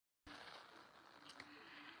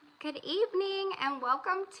Good evening and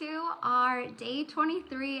welcome to our day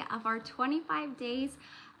 23 of our 25 days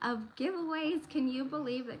of giveaways. Can you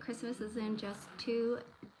believe that Christmas is in just 2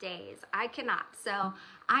 days? I cannot. So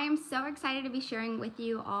I am so excited to be sharing with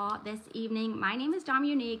you all this evening. My name is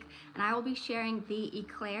Dominique and I will be sharing the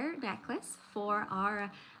Eclair necklace for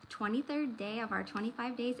our 23rd day of our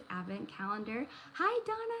 25 days advent calendar. Hi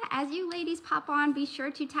Donna, as you ladies pop on, be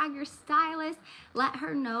sure to tag your stylist. Let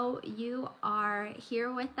her know you are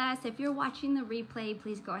here with us. If you're watching the replay,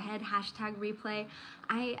 please go ahead, hashtag replay.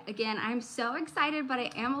 I'm so excited, but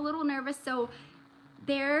I am a little nervous, so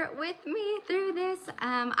bear with me through this.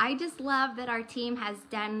 I just love that our team has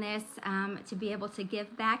done this to be able to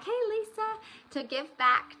give back. Hey Lisa, to give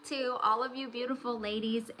back to all of you beautiful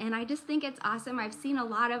ladies, and I just think it's awesome. I've seen a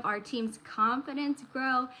lot of our team's confidence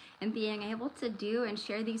grow and being able to do and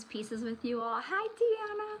share these pieces with you all. Hi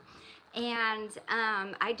Deanna. And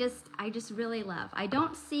I just really love. I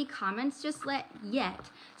don't see comments just yet.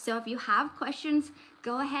 So if you have questions,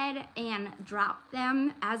 go ahead and drop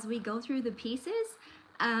them as we go through the pieces.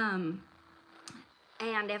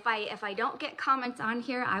 And if I don't get comments on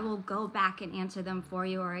here, I will go back and answer them for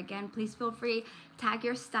you. Or again, please feel free, tag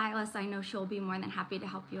your stylist. I know she'll be more than happy to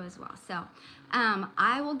help you as well. So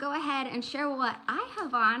I will go ahead and share what I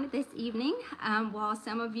have on this evening while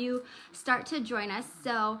some of you start to join us.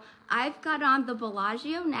 So I've got on the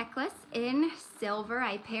Bellagio necklace in silver.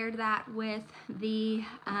 I paired that with the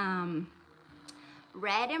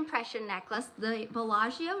red impression necklace. The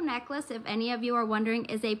Bellagio necklace, if any of you are wondering,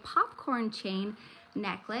 is a popcorn chain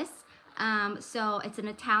necklace. So it's an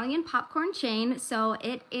Italian popcorn chain. So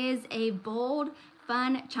it is a bold,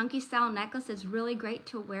 fun, chunky style necklace. It's really great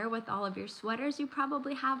to wear with all of your sweaters you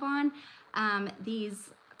probably have on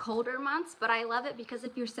these colder months. But I love it because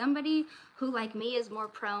if you're somebody who, like me, is more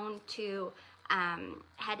prone to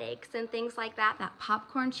headaches and things like that, that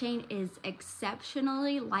popcorn chain is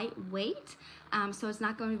exceptionally lightweight. So it's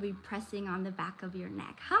not going to be pressing on the back of your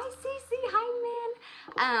neck. Hi Cece, hi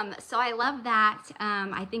Min. So I love that.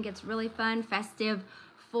 I think it's really fun, festive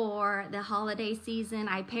for the holiday season.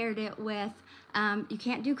 I paired it with, you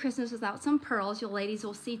can't do Christmas without some pearls. You ladies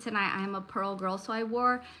will see tonight I am a pearl girl. So I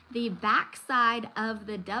wore the back side of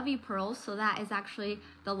the dovey pearls. So that is actually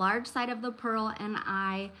the large side of the pearl, and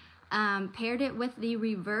I paired it with the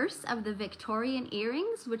reverse of the Victorian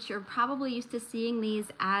earrings, which you're probably used to seeing these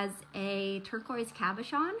as a turquoise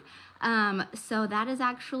cabochon. So that is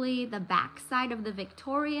actually the back side of the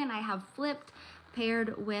Victorian. I have flipped,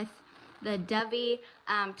 paired with the dovey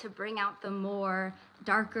to bring out the more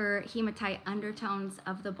darker hematite undertones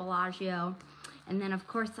of the Bellagio. And then of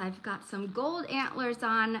course I've got some gold antlers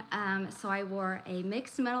on, so I wore a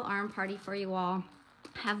mixed metal arm party for you all.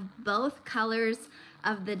 Have both colors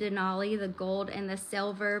of the Denali, the gold and the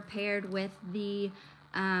silver, paired with the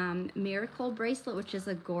Miracle bracelet, which is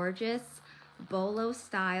a gorgeous bolo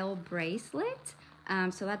style bracelet.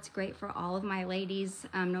 So that's great for all of my ladies,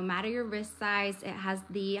 no matter your wrist size. It has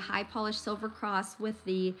the high polished silver cross with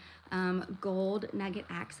the gold nugget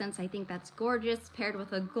accents. I think that's gorgeous, paired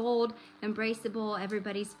with a gold embraceable,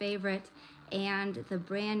 everybody's favorite, and the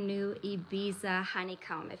brand new Ibiza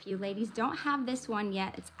honeycomb. If you ladies don't have this one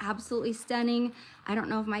yet, it's absolutely stunning. I don't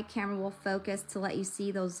know if my camera will focus to let you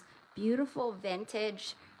see those beautiful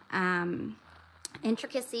vintage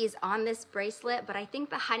intricacies on this bracelet, but I think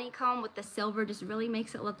the honeycomb with the silver just really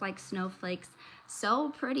makes it look like snowflakes. So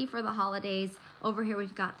pretty for the holidays. Over here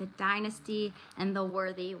we've got the Dynasty and the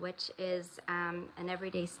Worthy, which is an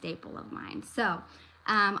everyday staple of mine. So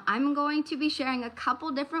I'm going to be sharing a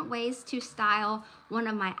couple different ways to style one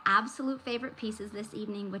of my absolute favorite pieces this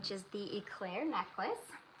evening, which is the Eclair necklace.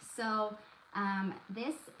 So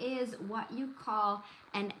this is what you call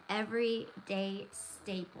an everyday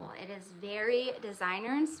staple. It is very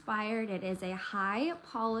designer inspired. It is a high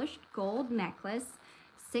polished gold necklace,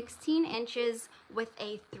 16 inches with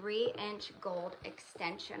a 3-inch gold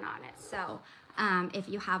extension on it. So if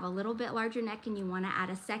you have a little bit larger neck and you want to add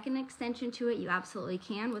a second extension to it, you absolutely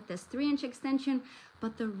can with this 3-inch extension.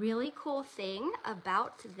 But the really cool thing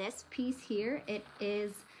about this piece here, it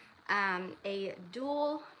is a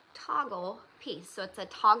dual toggle piece. So it's a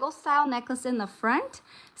toggle style necklace in the front.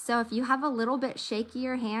 So if you have a little bit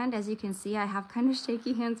shakier hand, as you can see, I have kind of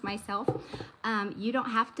shaky hands myself, you don't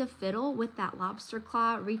have to fiddle with that lobster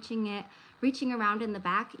claw reaching around in the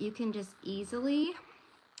back. You can just easily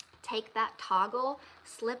take that toggle,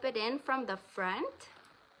 slip it in from the front,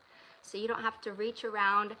 so you don't have to reach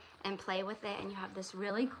around and play with it, and you have this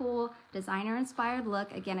really cool designer inspired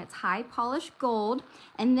look. Again, it's high polished gold,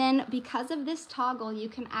 and then because of this toggle, you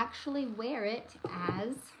can actually wear it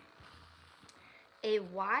as a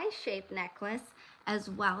Y-shaped necklace as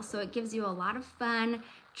well. So it gives you a lot of fun,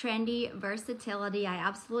 trendy versatility. I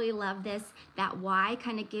absolutely love this. That Y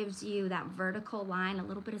kind of gives you that vertical line, a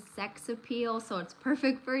little bit of sex appeal. So it's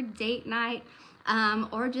perfect for date night.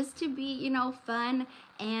 Or just to be, you know, fun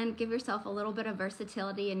and give yourself a little bit of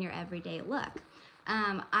versatility in your everyday look.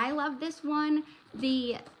 I love this one.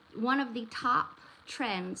 One of the top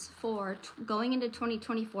trends for going into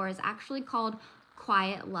 2024 is actually called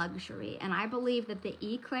quiet luxury. And I believe that the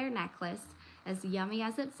Eclair necklace, as yummy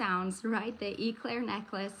as it sounds, right? The Eclair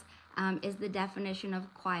necklace is the definition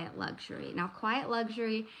of quiet luxury. Now, quiet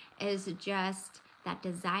luxury is just that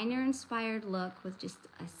designer-inspired look with just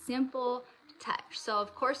a simple touch. So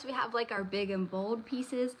of course we have like our big and bold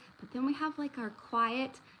pieces, but then we have like our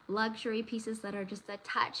quiet luxury pieces that are just a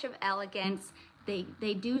touch of elegance.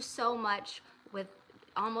 They do so much with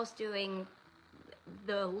almost doing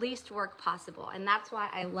the least work possible, and that's why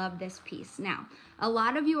I love this piece. Now, a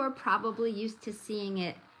lot of you are probably used to seeing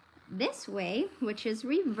it this way, which is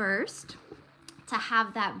reversed, to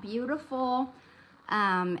have that beautiful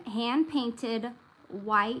hand-painted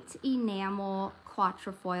white enamel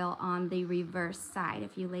quatrefoil on the reverse side,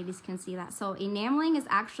 if you ladies can see that. So enameling is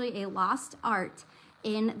actually a lost art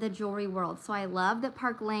in the jewelry world. So I love that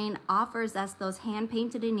Park Lane offers us those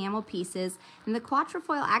hand-painted enamel pieces. And the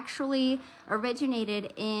quatrefoil actually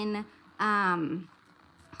originated in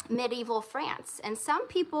medieval France. And some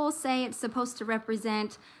people say it's supposed to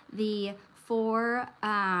represent the four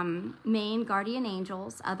main guardian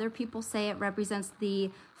angels. Other people say it represents the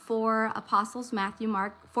four apostles, Matthew,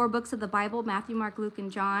 Mark, four books of the Bible, Matthew, Mark, Luke,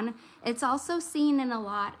 and John. It's also seen in a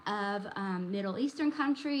lot of Middle Eastern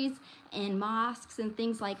countries, in mosques and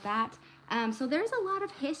things like that. So there's a lot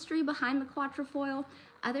of history behind the quatrefoil.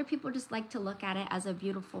 Other people just like to look at it as a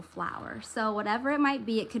beautiful flower. So whatever it might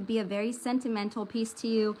be, it could be a very sentimental piece to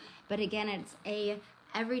you, but again, it's a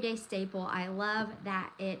everyday staple. I love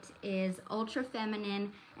that it is ultra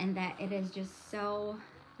feminine and that it is just so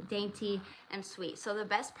dainty and sweet. So the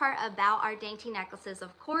best part about our dainty necklaces,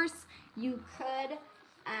 of course, you could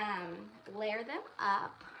layer them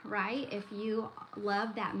up, right? If you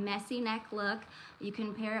love that messy neck look, you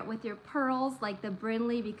can pair it with your pearls like the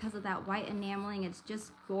Brindley because of that white enameling. It's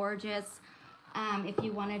just gorgeous. If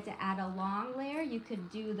you wanted to add a long layer, you could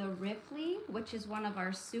do the Ripley, which is one of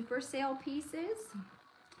our super sale pieces.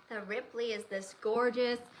 The Ripley is this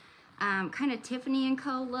gorgeous kind of Tiffany &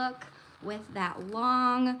 Co. look with that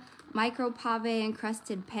long micro pave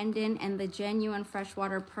encrusted pendant and the genuine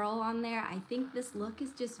freshwater pearl on there. I think this look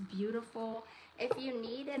is just beautiful. If you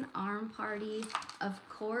need an arm party, of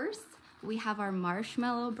course, we have our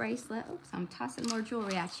marshmallow bracelet. Oops, I'm tossing more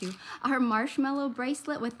jewelry at you. Our marshmallow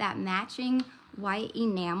bracelet with that matching white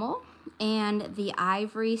enamel and the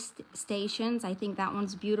ivory stations. I think that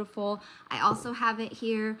one's beautiful. I also have it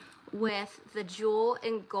here with the jewel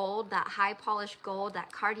in gold, that high polished gold, that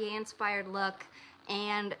Cartier inspired look,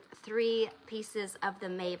 and 3 pieces of the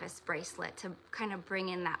Mavis bracelet to kind of bring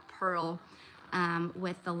in that pearl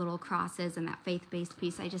with the little crosses and that faith-based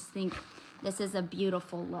piece. I just think this is a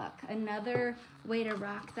beautiful look. Another way to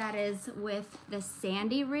rock that is with the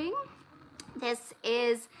Sandy ring. This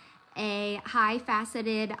is a high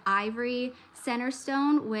faceted ivory center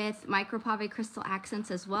stone with micropave crystal accents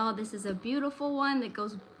as well. This is a beautiful one that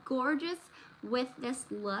goes gorgeous with this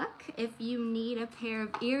look. If you need a pair of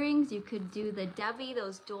earrings, you could do the Debbie,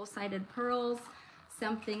 those dual-sided pearls,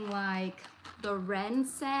 something like the Wren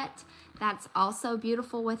set. That's also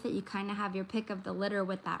beautiful with it. You kind of have your pick of the litter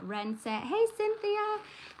with that Wren set. Hey,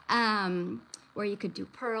 Cynthia! Where you could do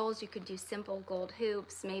pearls, you could do simple gold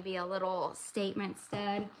hoops, maybe a little statement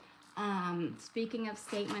stud. Speaking of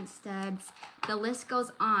statement studs, the list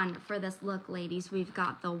goes on for this look, ladies. We've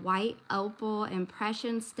got the white opal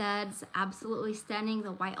impression studs, absolutely stunning.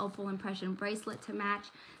 The white opal impression bracelet to match.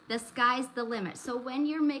 The sky's the limit. So when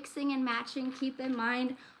you're mixing and matching, keep in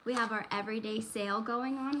mind we have our everyday sale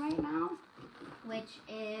going on right now, which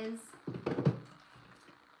is,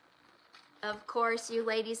 of course, you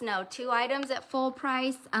ladies know 2 items at full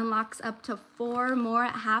price unlocks up to 4 more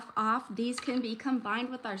at half off. These can be combined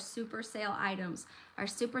with our super sale items. Our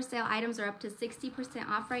super sale items are up to 60%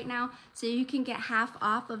 off right now, so you can get half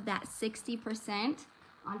off of that 60%.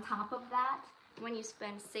 On top of that, when you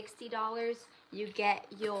spend $60, you get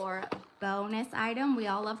your bonus item. We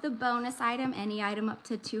all love the bonus item. Any item up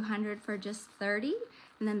to $200 for just $30.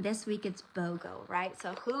 And then this week it's BOGO, right?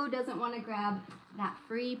 So who doesn't want to grab that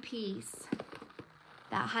free piece,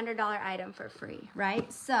 that $100 item for free,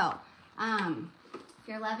 right? So if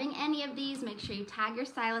you're loving any of these, make sure you tag your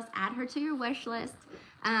stylist, add her to your wish list.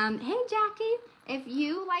 Hey, Jackie, if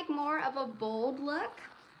you like more of a bold look,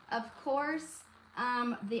 of course,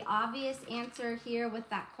 The obvious answer here with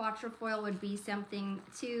that quatrefoil would be something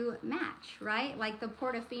to match, right? Like the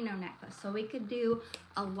Portofino necklace. So we could do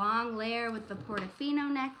a long layer with the Portofino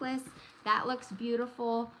necklace. That looks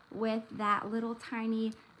beautiful with that little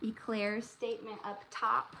tiny Eclair statement up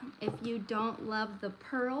top. If you don't love the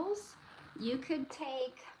pearls, you could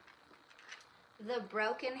take the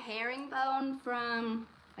broken herringbone from,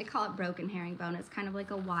 I call it broken herringbone. It's kind of like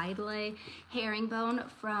a wide lay herringbone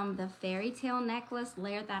from the fairy tale necklace.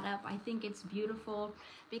 Layer that up. I think it's beautiful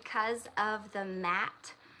because of the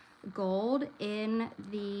matte gold in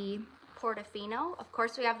the Portofino. Of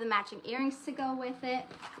course, we have the matching earrings to go with it,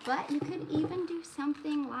 but you could even do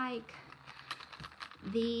something like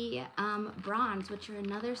the bronze, which are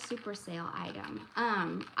another super sale item.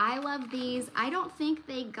 I love these. I don't think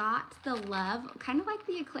they got the love, kind of like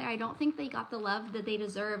the Eclair, I don't think they got the love that they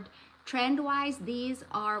deserved. Trend-wise, these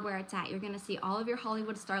are where it's at. You're gonna see all of your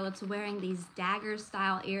Hollywood starlets wearing these dagger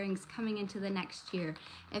style earrings coming into the next year.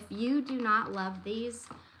 If you do not love these,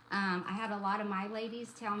 I had a lot of my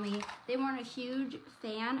ladies tell me they weren't a huge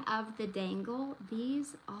fan of the dangle.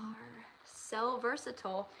 These are so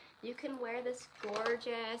versatile. You can wear this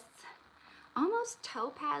gorgeous, almost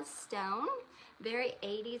topaz stone, very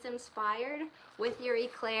 80s inspired with your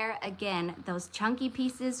Eclair. Again, those chunky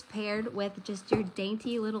pieces paired with just your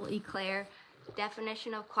dainty little Eclair.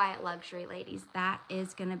 Definition of quiet luxury, ladies. That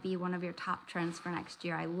is gonna be one of your top trends for next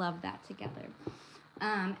year. I love that together.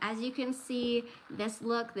 As you can see, this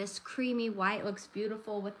look, this creamy white looks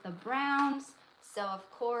beautiful with the browns. So of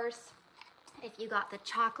course, if you got the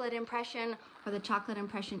chocolate impression or the chocolate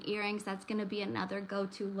impression earrings, that's gonna be another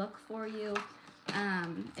go-to look for you.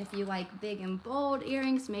 If you like big and bold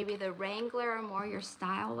earrings, maybe the Wrangler or more your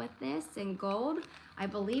style with this in gold. I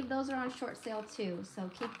believe those are on short sale too, so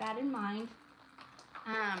keep that in mind.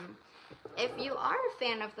 If you are a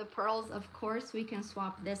fan of the pearls, of course, we can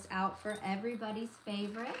swap this out for everybody's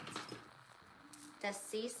favorite, the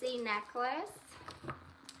CC necklace.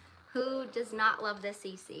 Who does not love the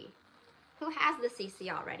CC? Who has the CC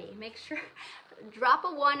already? Make sure, drop a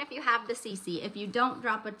 1 if you have the CC. If you don't,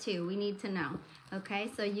 drop a 2. We need to know. Okay,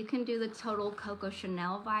 so you can do the total Coco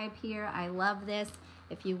Chanel vibe here. I love this.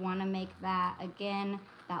 If you want to make that, again,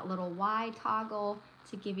 that little Y toggle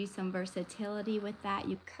to give you some versatility with that,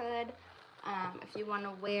 you could. If you want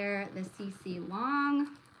to wear the CC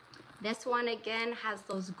long, this one again has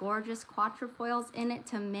those gorgeous quatrefoils in it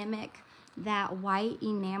to mimic that white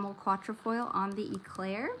enamel quatrefoil on the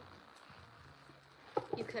Eclair.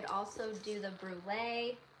 You could also do the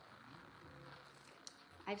brulee.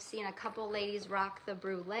 I've seen a couple ladies rock the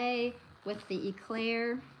brulee with the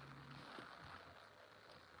Eclair.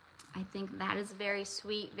 I think that is very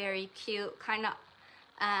sweet, very cute, kind of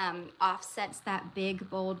offsets that big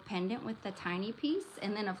bold pendant with the tiny piece.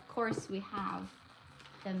 And then of course we have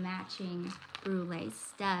the matching brulee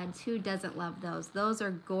studs. Who doesn't love those? Those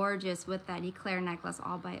are gorgeous with that Eclair necklace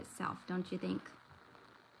all by itself, don't you think?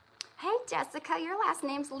 Hey Jessica, your last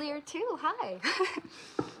name's Lear too. Hi.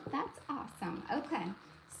 That's awesome. Okay,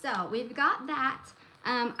 so we've got that.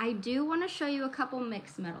 I do want to show you a couple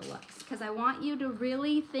mixed metal looks because I want you to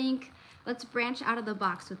really think, let's branch out of the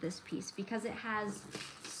box with this piece because it has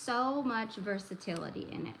so much versatility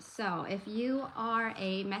in it. So if you are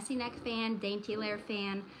a messy neck fan, dainty layer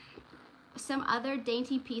fan, some other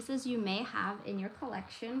dainty pieces you may have in your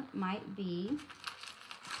collection might be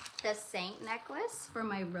the Saint necklace for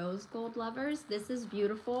my rose gold lovers. This is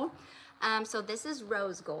beautiful. So this is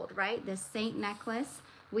rose gold, right? This Saint necklace.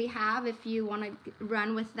 We have, if you want to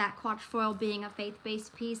run with that quatrefoil being a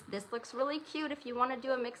faith-based piece, this looks really cute if you want to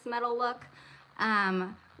do a mixed metal look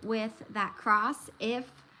with that cross. If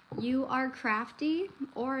you are crafty,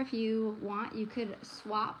 or if you want, you could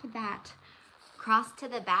swap that cross to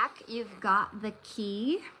the back. You've got the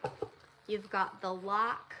key, you've got the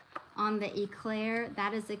lock on the Eclair.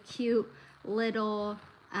 That is a cute little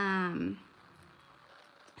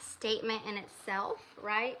statement in itself,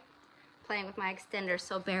 right? Playing with my extender,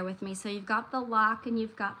 so bear with me. So you've got the lock and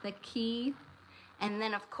you've got the key. And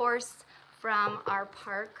then of course, from our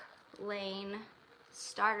Park Lane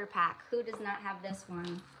starter pack, who does not have this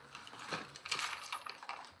one?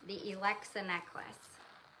 The Alexa necklace.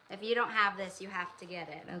 If you don't have this, you have to get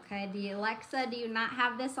it, okay? The Alexa, do you not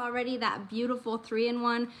have this already? That beautiful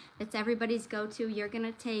 3-in-1 that's everybody's go-to. You're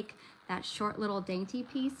gonna take that short little dainty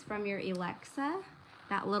piece from your Alexa,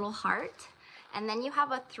 that little heart, and then you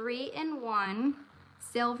have a 3-in-1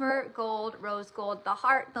 silver, gold, rose gold, the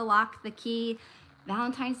heart, the lock, the key.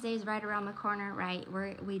 Valentine's Day is right around the corner, right?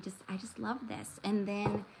 I just love this. And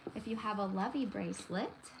then if you have a lovey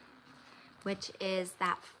bracelet, which is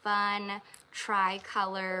that fun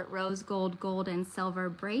tri-color rose gold, gold, and silver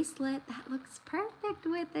bracelet. That looks perfect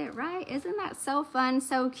with it, right? Isn't that so fun,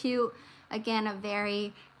 so cute? Again, a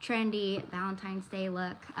very trendy Valentine's Day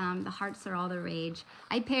look. The hearts are all the rage.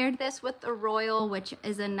 I paired this with the Royal, which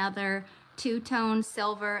is another two-tone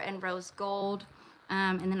silver and rose gold.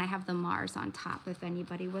 And then I have the Mars on top, if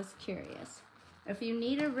anybody was curious. If you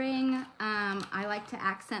need a ring, I like to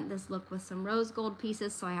accent this look with some rose gold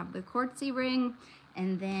pieces. So I have the quartzy ring,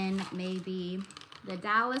 and then maybe the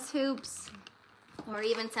Dallas hoops, or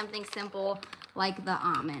even something simple like the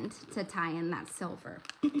almond to tie in that silver.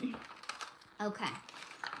 Okay.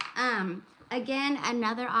 Again,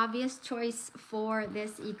 another obvious choice for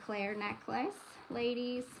this Eclair necklace,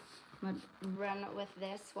 ladies. I'm gonna run with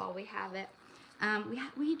this while we have it.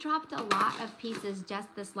 We dropped a lot of pieces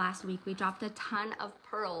just this last week. We dropped a ton of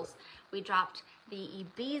pearls. We dropped the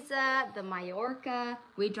Ibiza, the Mallorca.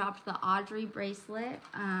 We dropped the Audrey bracelet.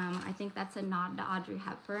 I think that's a nod to Audrey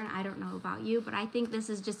Hepburn. I don't know about you, but I think this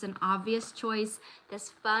is just an obvious choice. This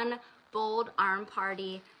fun, bold arm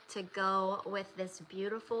party to go with this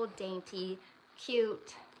beautiful, dainty,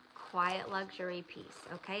 cute, quiet luxury piece.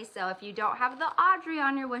 Okay, so if you don't have the Audrey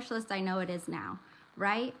on your wish list, I know it is now,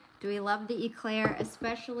 right? Do we love the Eclair,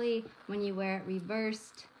 especially when you wear it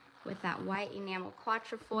reversed with that white enamel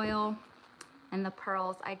quatrefoil and the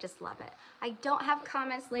pearls? I just love it. I don't have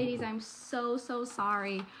comments, ladies. I'm so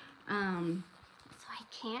sorry. So I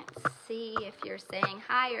can't see if you're saying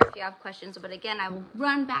hi or if you have questions, but again, I will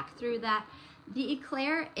run back through that. The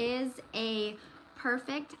Eclair is a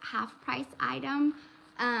perfect half price item.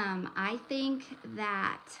 I think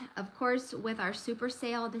that, of course, with our super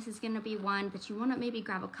sale, this is going to be one that you want to maybe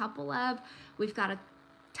grab a couple of. We've got a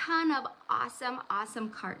ton of awesome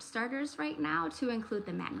cart starters right now, to include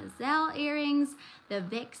the Mademoiselle earrings, the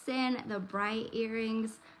Vixen, the Bright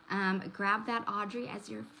earrings. Grab that Audrey as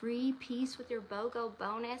your free piece with your BOGO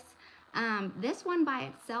bonus. This one by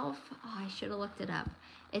itself, oh, I should have looked it up.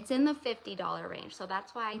 It's in the $50 range, so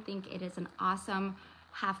that's why I think it is an awesome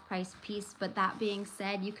half price piece. But that being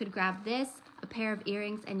said, you could grab this, a pair of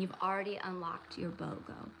earrings, and you've already unlocked your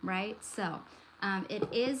BOGO, right? So it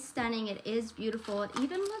is stunning, it is beautiful. It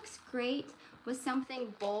even looks great with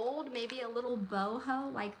something bold, maybe a little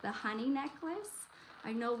boho like the honey necklace.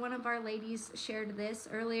 I know one of our ladies shared this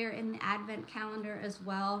earlier in the advent calendar as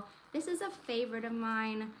well. This is a favorite of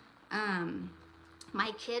mine.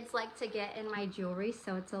 My kids like to get in my jewelry,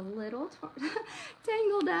 so it's a little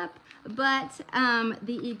tangled up. But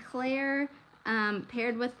the Eclair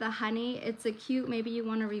paired with the honey, it's a cute, maybe you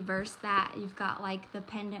want to reverse that. You've got like the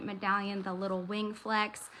pendant medallion, the little wing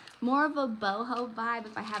flex, more of a boho vibe.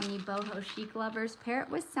 If I have any boho chic lovers, pair it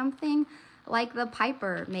with something like the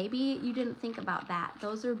Piper. Maybe you didn't think about that.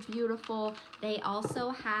 Those are beautiful. They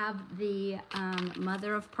also have the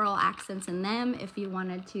mother of pearl accents in them if you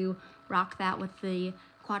wanted to rock that with the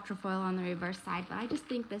quatrefoil on the reverse side. But I just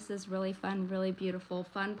think this is really fun, really beautiful,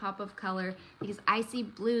 fun pop of color. These icy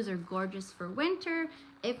blues are gorgeous for winter.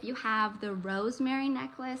 If you have the rosemary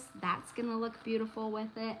necklace, that's gonna look beautiful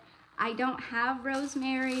with it. I don't have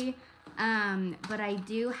rosemary, but I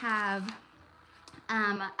do have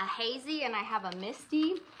a hazy and I have a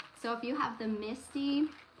misty. So if you have the misty,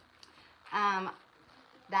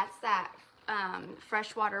 that's that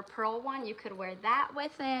freshwater pearl one. You could wear that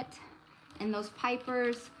with it and those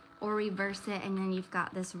Pipers, or reverse it, and then you've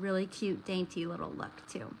got this really cute, dainty little look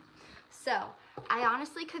too. So I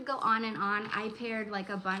honestly could go on and on. I paired like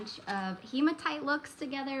a bunch of hematite looks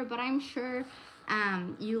together, but I'm sure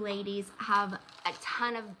you ladies have a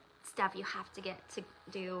ton of stuff you have to get to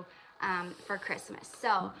do for Christmas.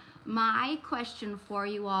 So my question for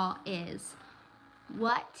you all is,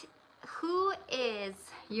 who is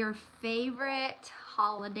your favorite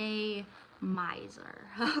holiday miser?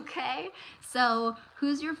 Okay, so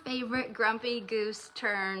who's your favorite grumpy goose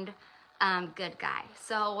turned good guy?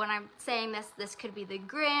 So when I'm saying this could be the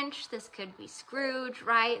Grinch, this could be Scrooge,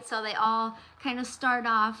 right? So they all kind of start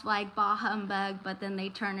off like bah humbug, but then they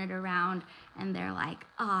turn it around and they're like,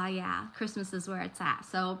 oh yeah, Christmas is where it's at.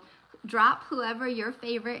 So drop whoever your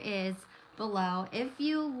favorite is below. If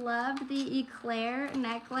you love the Eclair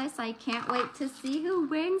necklace, I can't wait to see who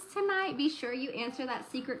wins tonight. Be sure you answer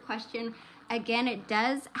that secret question. Again, it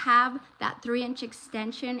does have that 3-inch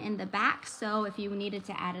extension in the back, so if you needed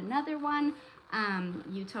to add another one,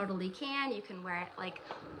 you totally can. You can wear it like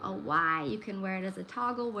a Y, you can wear it as a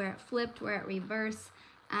toggle, wear it flipped, wear it reverse.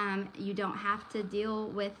 You don't have to deal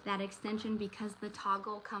with that extension because the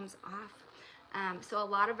toggle comes off. So a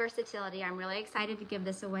lot of versatility. I'm really excited to give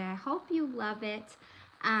this away. I hope you love it.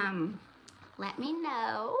 Let me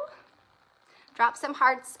know. Drop some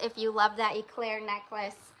hearts if you love that Eclair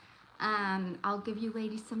necklace. I'll give you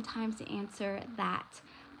ladies some time to answer that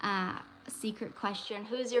secret question.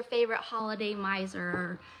 Who's your favorite holiday miser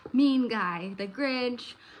or mean guy? The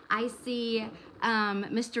Grinch. I see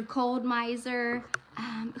Mr. Cold Miser.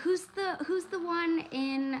 Who's the one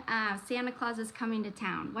in Santa Claus is Coming to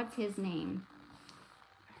Town? What's his name?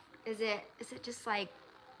 Is it just like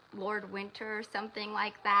Lord Winter or something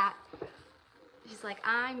like that? She's like,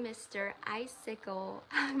 I'm Mr. Icicle,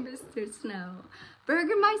 I'm Mr. Snow.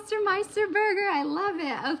 Burgermeister, Meister Burger, I love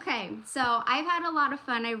it. Okay, so I've had a lot of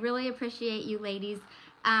fun. I really appreciate you ladies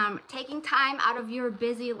taking time out of your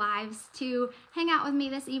busy lives to hang out with me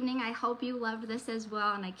this evening. I hope you loved this as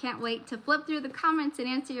well, and I can't wait to flip through the comments and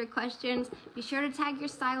answer your questions. Be sure to tag your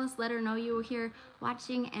stylist, let her know you were here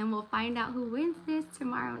watching, and we'll find out who wins this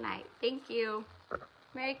tomorrow night. Thank you.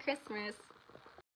 Merry Christmas.